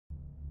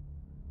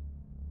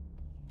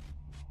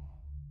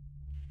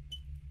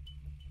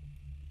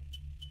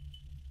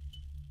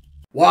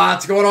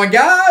What's going on,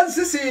 guys?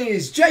 This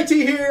is JT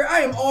here. I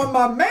am on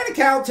my main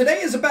account.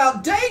 Today is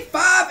about day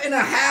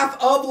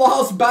 5.5 of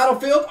Lost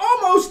Battlefield,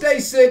 almost day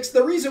 6.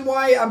 The reason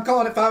why I'm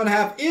calling it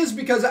 5.5 is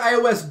because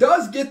iOS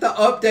does get the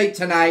update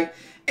tonight,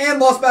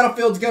 and Lost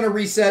Battlefield's going to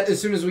reset as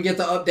soon as we get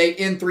the update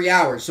in 3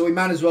 hours. So we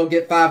might as well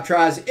get 5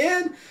 tries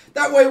in.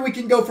 That way we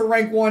can go for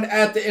rank 1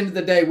 at the end of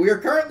the day. We are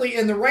currently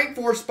in the rank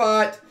 4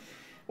 spot.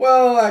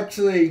 Well,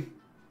 actually,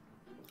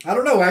 I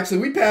don't know. Actually,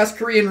 we passed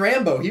Korean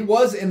Rambo. He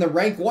was in the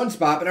rank 1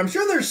 spot, but I'm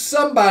sure there's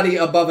somebody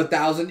above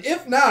 1,000.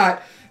 If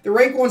not, the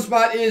rank 1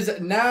 spot is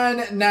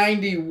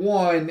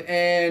 991,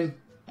 and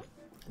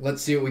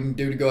let's see what we can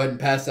do to go ahead and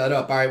pass that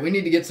up. All right, we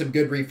need to get some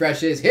good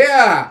refreshes.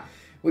 Yeah,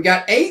 we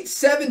got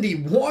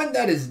 871.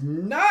 That is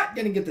not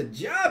going to get the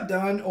job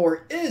done,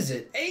 or is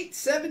it?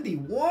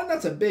 871?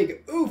 That's a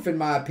big oof in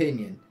my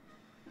opinion.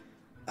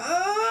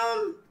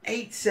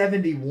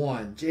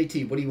 871.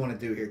 JT, what do you want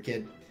to do here,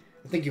 kid?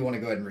 I think you want to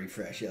go ahead and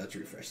refresh. Yeah, let's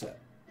refresh that.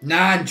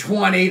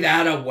 920,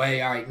 that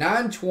away. All right,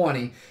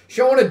 920.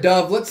 Showing a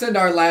dove. Let's send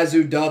our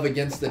Lazu dove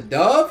against the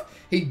dove.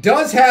 He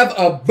does have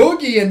a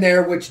boogie in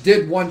there, which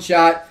did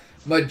one-shot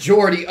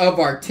majority of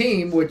our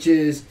team, which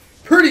is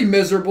pretty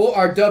miserable.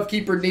 Our dove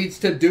keeper needs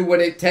to do what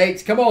it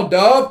takes. Come on,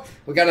 dove.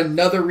 We got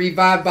another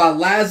revive by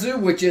Lazu,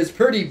 which is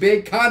pretty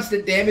big.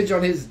 Constant damage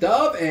on his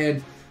dove,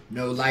 and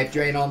no life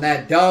drain on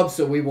that dove,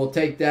 so we will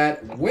take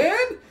that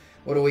win.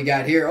 What do we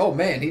got here? Oh,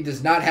 man, he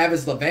does not have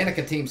his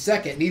Lavanica team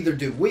second. Neither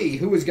do we.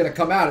 Who is going to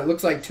come out? It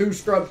looks like 2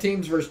 scrub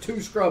teams versus 2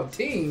 scrub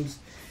teams.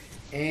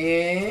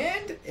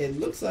 And it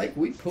looks like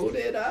we pulled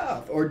it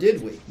off. Or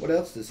did we? What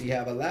else does he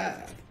have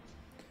alive?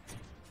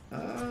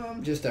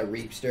 Just a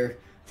Reapster.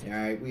 All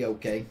right, we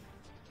okay.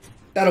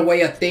 That a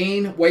way a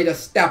thing. Way to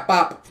step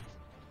up.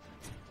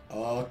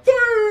 A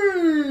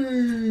thing.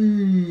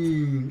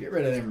 Get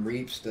rid of them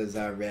Reapsters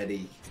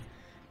already.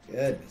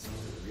 Goodness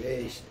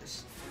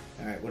gracious.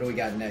 All right, what do we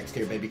got next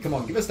here, baby? Come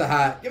on, give us the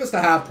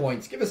high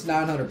points. Give us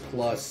 900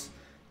 plus.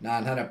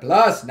 900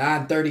 plus,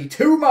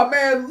 932, my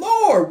man,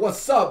 Lore.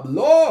 What's up,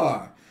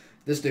 Lore?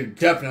 This dude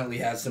definitely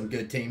has some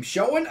good teams.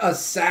 Showing a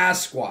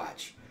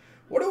Sasquatch.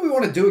 What do we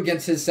want to do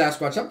against his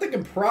Sasquatch? I'm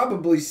thinking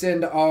probably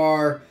send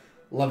our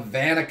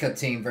Lavanica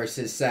team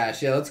versus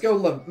Sash. Yeah, let's go.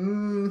 What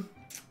do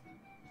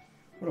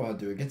I want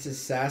to do against his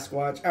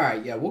Sasquatch? All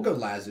right, yeah, we'll go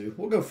Lazu.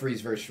 We'll go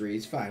Freeze versus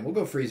Freeze. Fine, we'll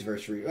go Freeze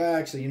versus Freeze. Well,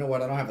 actually, you know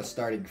what? I don't have a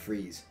starting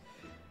Freeze.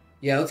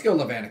 Yeah, let's go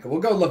Lavanica. We'll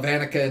go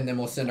Lavanica, and then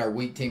we'll send our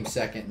weak team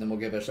second, and then we'll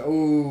give us...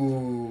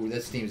 Oh,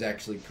 this team's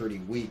actually pretty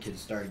weak, his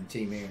starting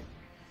team here.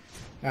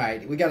 All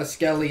right, we got a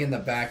Skelly in the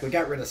back. We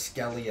got rid of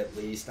Skelly at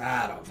least.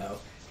 I don't know.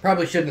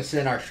 Probably shouldn't have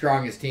sent our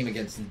strongest team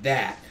against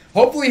that.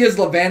 Hopefully his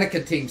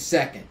Lavanica team's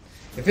second.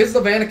 If his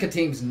Lavanica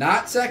team's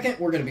not second,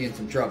 we're going to be in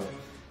some trouble.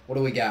 What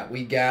do we got?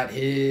 We got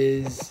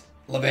his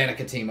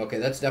Lavanica team. Okay,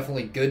 that's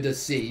definitely good to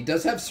see. He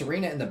does have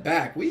Serena in the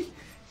back. We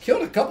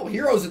killed a couple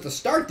heroes at the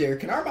start there.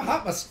 Can our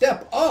Mahatma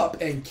step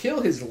up and kill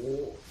his...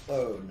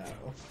 Oh, no.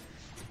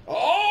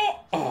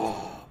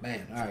 Oh,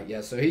 man. All right,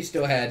 yeah, so he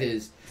still had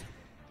his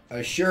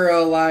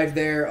Ashura alive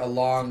there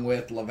along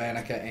with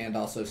Lavanica and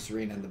also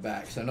Serena in the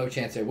back. So no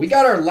chance there. We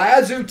got our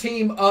Lazu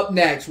team up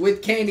next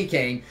with Candy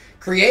Cane.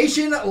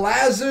 Creation,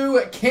 Lazu,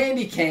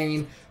 Candy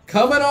Cane.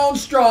 Coming on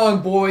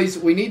strong, boys.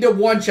 We need to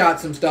one-shot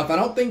some stuff. I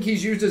don't think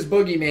he's used his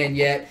Boogeyman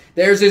yet.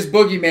 There's his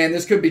Boogeyman.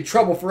 This could be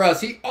trouble for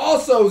us. He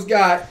also's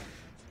got...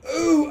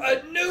 Ooh,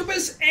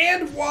 Anubis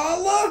and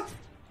Walla?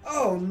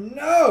 Oh,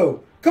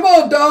 no. Come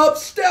on, Dove.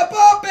 Step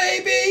up,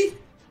 baby.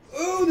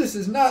 Ooh, this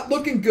is not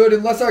looking good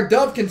unless our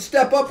Dove can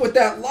step up with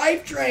that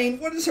life drain.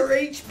 What is her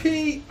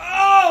HP?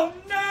 Oh,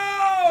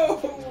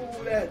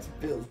 no. That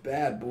feels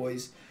bad,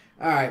 boys.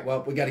 All right,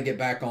 well, we got to get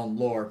back on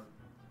lore.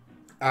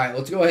 All right,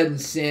 let's go ahead and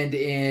send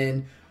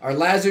in our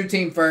Lazu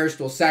team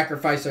first. We'll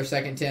sacrifice our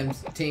second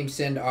team,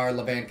 send our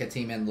Lavanica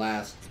team in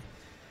last.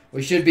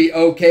 We should be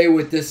okay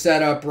with this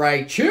setup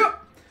right here.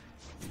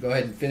 Go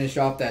ahead and finish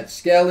off that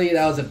Skelly.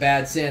 That was a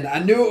bad send. I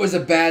knew it was a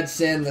bad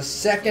send. The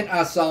second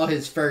I saw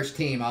his first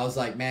team, I was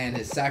like, man,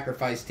 his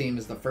sacrifice team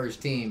is the first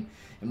team.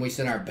 And we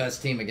sent our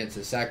best team against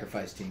his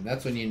sacrifice team.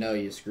 That's when you know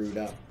you screwed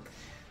up.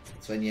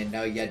 That's when you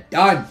know you're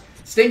done.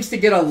 Stinks to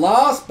get a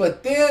loss,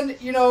 but then,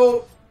 you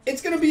know,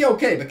 it's going to be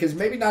okay. Because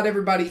maybe not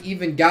everybody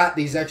even got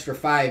these extra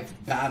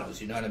 5 battles,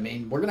 you know what I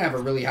mean? We're going to have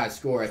a really high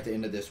score at the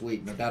end of this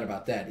week. No doubt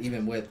about that.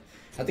 Even with,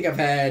 I think I've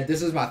had,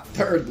 this is my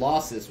 3rd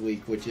loss this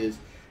week, which is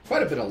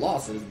quite a bit of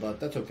losses,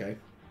 but that's okay.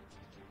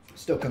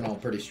 Still coming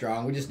on pretty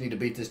strong. We just need to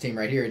beat this team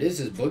right here. It is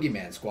his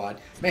Boogeyman squad.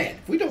 Man,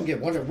 if we don't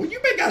get one, well,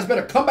 you guys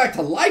better come back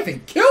to life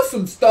and kill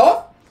some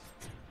stuff.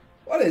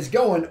 What is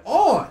going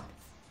on?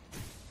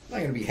 I'm not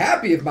going to be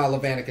happy if my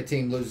Lavanica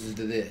team loses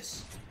to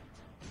this.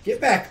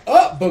 Get back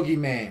up,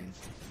 Boogeyman.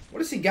 What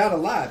has he got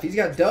alive? He's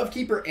got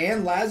Dovekeeper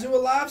and Lazu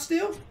alive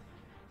still?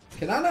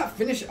 Can I not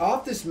finish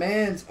off this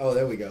man's... Oh,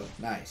 there we go.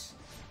 Nice.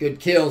 Good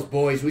kills,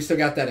 boys. We still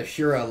got that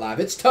Ashura alive.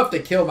 It's tough to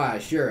kill my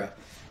Ashura.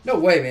 No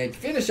way, man.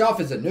 Finish off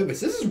his Anubis.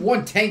 This is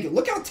one tank.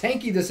 Look how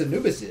tanky this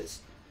Anubis is.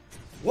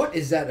 What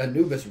is that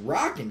Anubis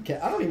rocking?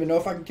 I don't even know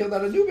if I can kill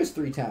that Anubis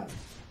 3 times.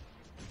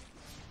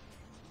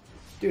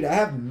 Dude, I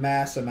have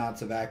mass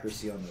amounts of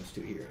accuracy on those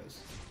two heroes.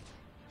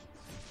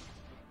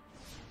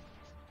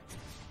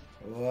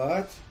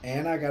 What?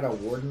 And I got a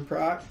Warden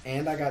proc,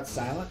 and I got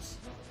Silence?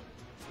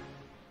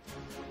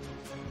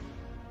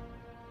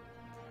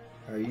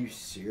 Are you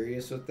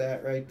serious with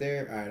that right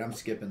there? Alright, I'm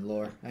skipping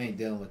lore. I ain't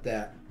dealing with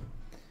that.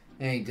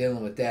 I ain't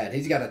dealing with that.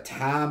 He's got a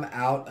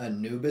timeout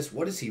Anubis.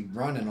 What is he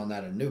running on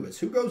that Anubis?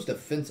 Who goes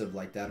defensive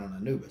like that on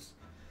Anubis?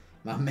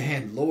 My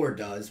man Lore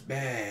does.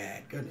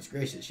 Bad. Goodness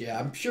gracious. Yeah,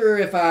 I'm sure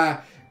if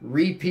I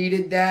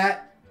repeated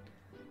that.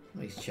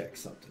 Let me check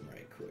something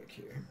right quick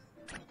here.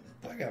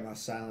 I got my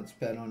Silence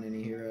Pet on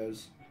any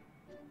heroes.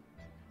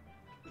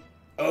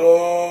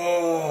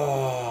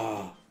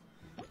 Oh!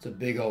 It's a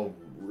big old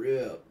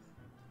rip.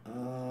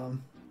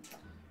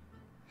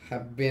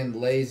 Have been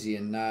lazy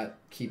and not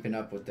keeping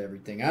up with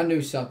everything. I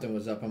knew something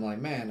was up. I'm like,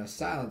 man, a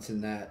Silence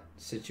in that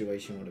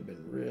situation would have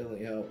been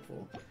really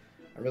helpful.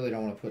 I really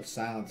don't want to put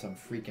Silence on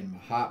freaking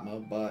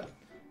Mahatma, but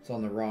it's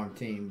on the wrong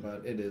team.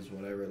 But it is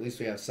whatever. At least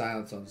we have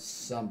Silence on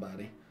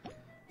somebody.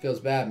 Feels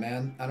bad,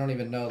 man. I don't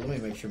even know. Let me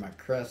make sure my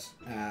crest.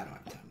 I don't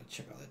have time to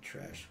check all that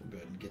trash. We'll go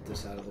ahead and get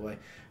this out of the way.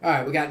 All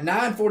right, we got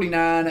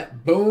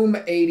 949, boom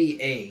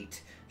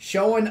 88,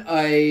 showing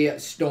a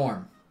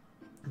Storm.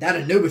 That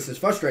Anubis is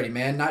frustrating,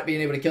 man, not being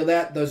able to kill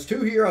that. Those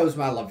two heroes,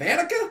 my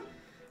Lavanica?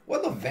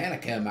 What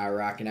Lavanica am I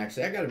rocking,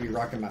 actually? I got to be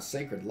rocking my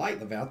Sacred Light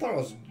Lavanica. I thought I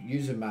was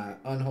using my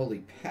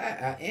Unholy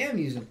Pat. I am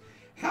using...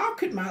 How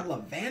could my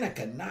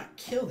Lavanica not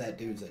kill that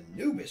dude's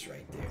Anubis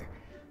right there?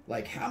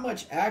 Like, how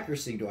much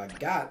accuracy do I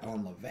got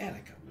on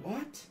Lavanica?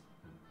 What?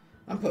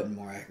 I'm putting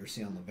more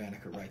accuracy on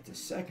Lavanica right this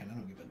second. I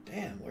don't give a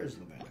damn. Where's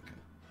Lavanica?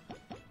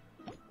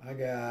 I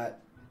got...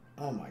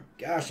 Oh my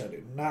gosh, I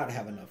do not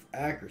have enough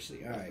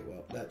accuracy. Alright,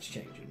 well, that's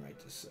changing right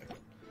this second.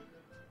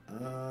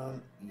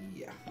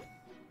 Yeah.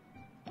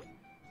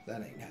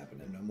 That ain't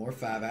happening no more.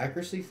 5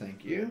 accuracy,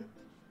 thank you.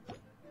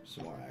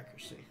 Some more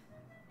accuracy.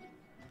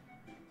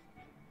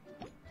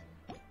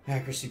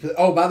 Accuracy.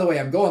 Oh, by the way,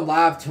 I'm going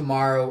live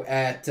tomorrow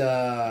at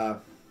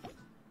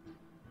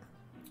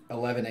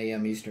 11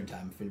 a.m. Eastern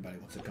time if anybody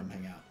wants to come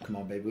hang out. Come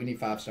on, baby. We need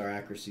 5-star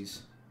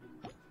accuracies.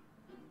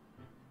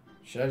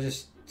 Should I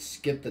just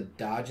skip the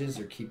dodges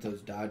or keep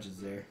those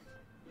dodges there?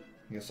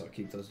 I guess I'll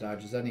keep those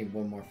dodges. I need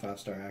one more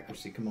 5-star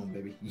accuracy. Come on,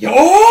 baby.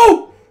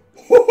 Yo!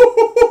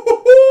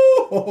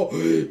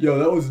 Yo,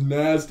 that was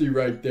nasty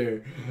right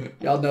there.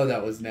 Y'all know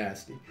that was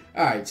nasty.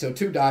 Alright, so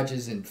 2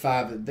 dodges and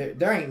 5.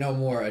 There ain't no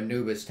more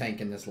Anubis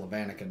tanking this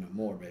Lavanica no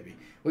more, baby.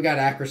 We got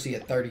accuracy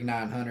at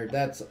 3,900.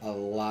 That's a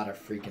lot of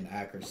freaking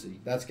accuracy.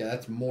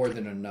 That's more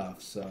than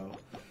enough, so...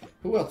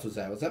 Who else was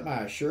that? Was that my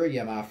Ashura?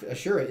 Yeah, my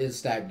Ashura is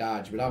stacked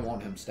dodge, but I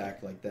want him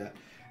stacked like that.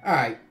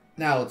 Alright,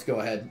 now let's go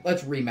ahead.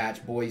 Let's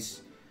rematch,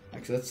 boys.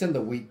 Actually, let's send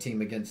the weak team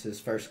against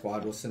his first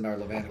squad. We'll send our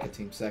Lavanica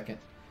team second.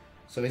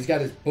 So he's got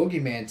his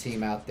Boogeyman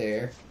team out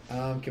there.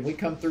 Can we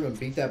come through and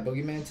beat that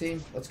Boogeyman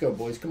team? Let's go,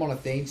 boys. Come on,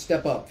 Athene.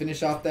 Step up.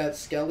 Finish off that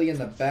Skelly in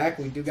the back.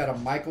 We do got a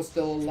Michael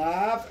still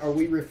alive. Are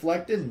we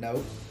reflected?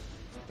 Nope.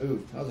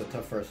 Ooh, that was a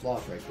tough first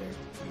loss right there,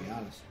 to be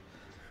honest.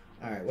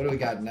 Alright, what do we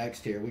got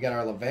next here? We got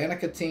our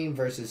Lavanica team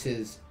versus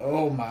his...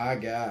 Oh my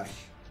gosh.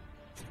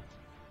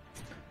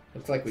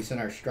 Looks like we sent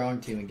our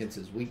strong team against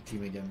his weak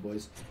team again,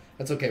 boys.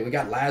 That's okay. We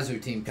got Lazu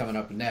team coming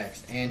up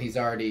next. And he's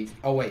already...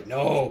 Oh, wait.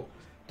 No.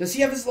 Does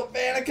he have his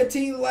Lavanica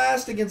team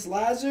last against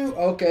Lazu?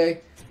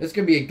 Okay. This is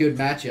going to be a good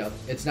matchup.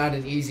 It's not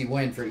an easy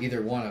win for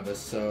either one of us.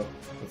 So,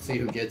 let's see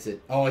who gets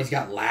it. Oh, he's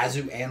got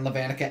Lazu and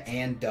Lavanica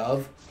and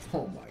Dove.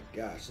 Oh, my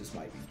gosh. This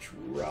might be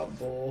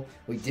trouble.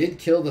 We did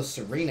kill the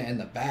Serena in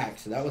the back,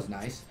 so that was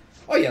nice.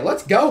 Oh, yeah.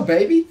 Let's go,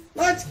 baby.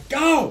 Let's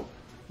go.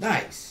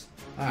 Nice.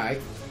 All right.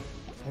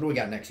 What do we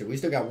got next here? We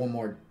still got one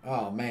more.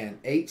 Oh, man.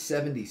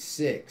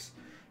 876.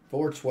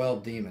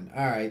 412 Demon.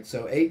 All right.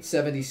 So,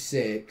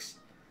 876.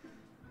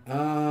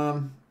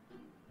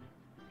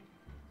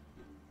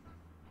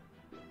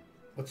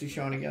 What's he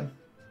showing again?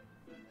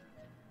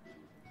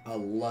 A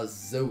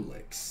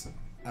Lazulix.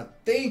 I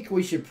think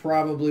we should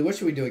probably... What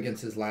should we do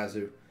against his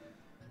Lazu?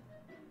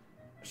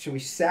 Should we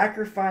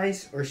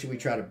sacrifice or should we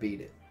try to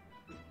beat it?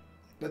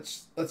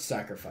 Let's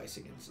sacrifice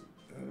against it.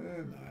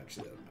 No,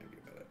 actually, that might be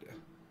a bad idea.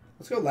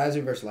 Let's go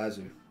Lazu versus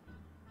Lazu.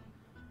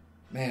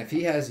 Man, if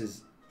he has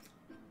his...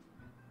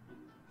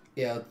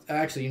 Yeah,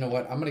 actually, you know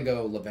what? I'm going to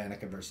go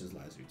Lavanica versus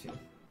Lazu team.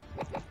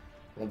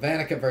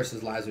 Lavanica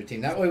versus Lazu team.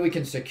 That way we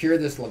can secure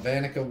this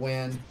Lavanica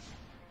win.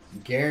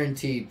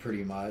 Guaranteed,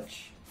 pretty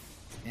much.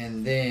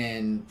 And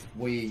then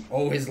we...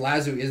 Oh, his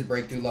Lazu is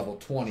breakthrough level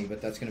 20,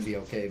 but that's going to be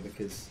okay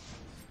because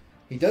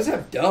he does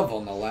have Dove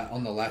on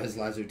his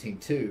Lazu team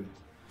too.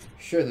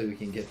 Surely we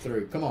can get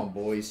through. Come on,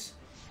 boys.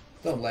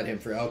 Don't let him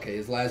for... Okay,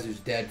 his Lazu's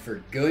dead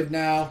for good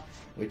now,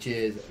 which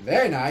is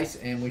very nice,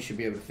 and we should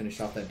be able to finish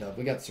off that Dove.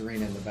 We got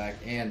Serena in the back,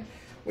 and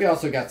we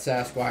also got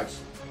Sasquatch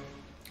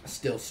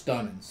still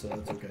stunning, so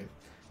that's okay.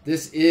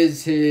 This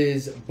is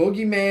his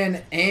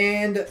Boogeyman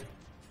and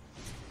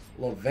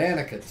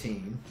Lavanica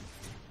team.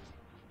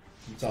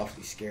 It's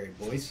awfully scary,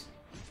 boys.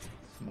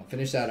 Come on,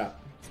 finish that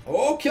up.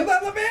 Oh, kill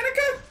that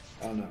Lavanica?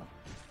 Oh, no.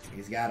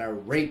 He's got a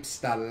rape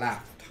star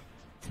left.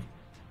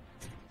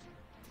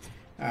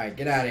 Alright,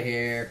 get out of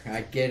here. I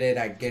get it,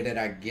 I get it,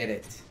 I get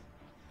it.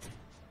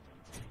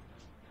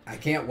 I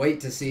can't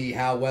wait to see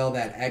how well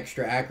that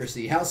extra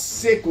accuracy, how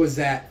sick was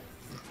that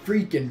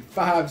freaking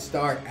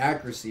 5-star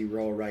accuracy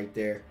roll right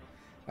there.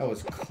 That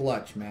was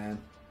clutch, man.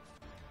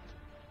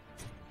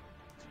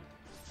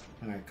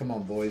 Alright, come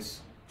on,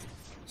 boys.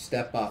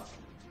 Step up.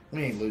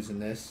 We ain't losing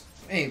this.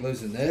 We ain't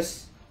losing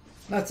this.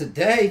 Not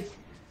today.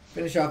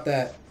 Finish off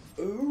that.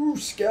 Ooh,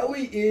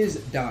 Skelly is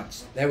done.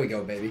 There we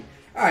go, baby.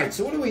 Alright,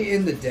 so what do we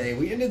end the day?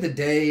 We ended the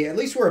day, at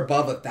least we're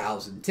above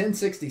 1,000.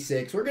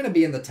 1066. We're going to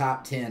be in the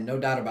top 10, no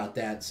doubt about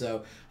that.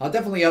 So I'll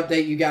definitely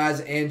update you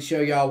guys and show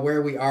y'all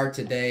where we are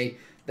today.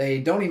 They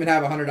don't even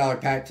have a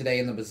 $100 pack today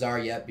in the bazaar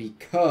yet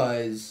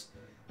because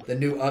the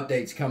new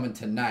update's coming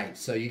tonight.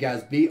 So you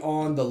guys be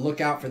on the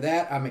lookout for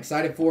that. I'm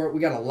excited for it. We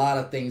got a lot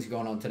of things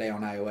going on today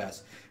on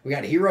iOS. We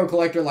got a Hero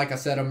Collector. Like I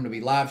said, I'm going to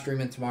be live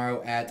streaming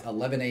tomorrow at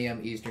 11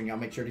 a.m. Eastern. Y'all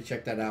make sure to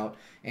check that out.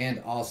 And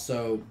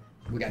also,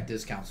 we got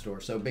Discount Store.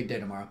 So big day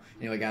tomorrow.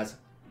 Anyway, guys,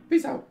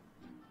 peace out.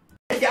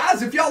 Hey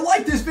guys, if y'all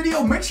like this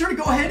video, make sure to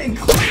go ahead and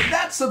click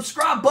that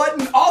subscribe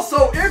button.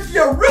 Also, if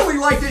you really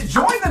liked it,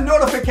 join the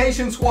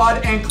notification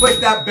squad and click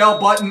that bell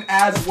button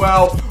as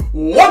well.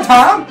 One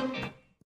time.